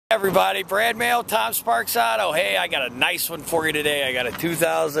Everybody, Brad Mayo, Tom Sparks Auto. Hey, I got a nice one for you today. I got a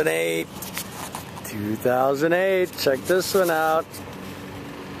 2008. Check this one out.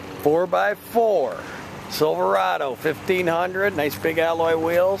 4x4 Silverado 1500. Nice big alloy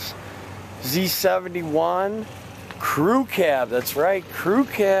wheels. Z71 crew cab. That's right, crew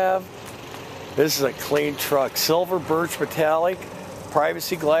cab. This is a clean truck. Silver birch metallic.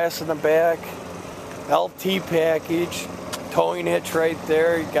 Privacy glass in the back. LT package. Towing hitch right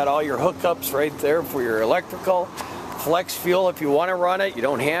there. You got all your hookups right there for your electrical. Flex fuel if you want to run it. You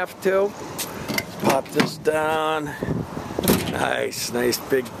don't have to. Pop this down. Nice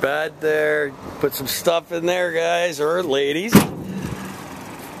big bed there. Put some stuff in there, guys, or ladies.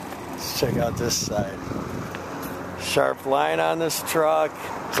 Let's check out this side. Sharp line on this truck.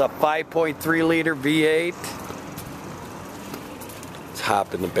 It's a 5.3 liter V8. Let's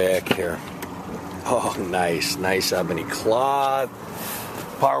hop in the back here. Oh, nice ebony cloth.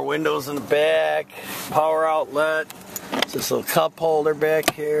 Power windows in the back. Power outlet. This little cup holder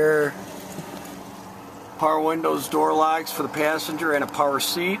back here. Power windows, door locks for the passenger, and a power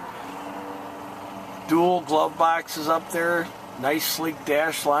seat. Dual glove boxes up there. Nice sleek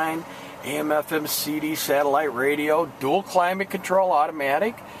dash line. AM, FM, CD, satellite radio. Dual climate control,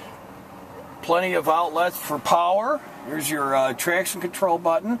 automatic. Plenty of outlets for power. Here's your traction control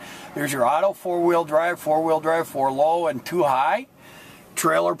button. There's your auto four-wheel drive for low and 2 high.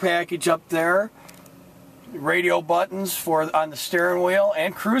 Trailer package up there. Radio buttons on the steering wheel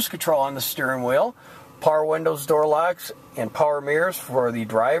and cruise control on the steering wheel. Power windows, door locks, and power mirrors for the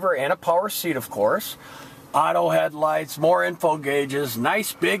driver, and a power seat, of course. Auto headlights, more info gauges,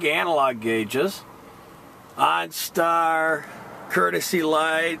 nice big analog gauges. OnStar, courtesy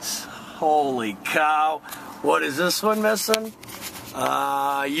lights. Holy cow. What is this one missing?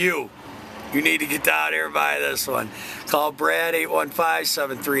 You need to get down here and buy this one. Call Brad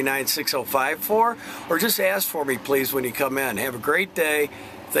 815-739-6054 or just ask for me, please, when you come in. Have a great day.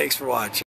 Thanks for watching.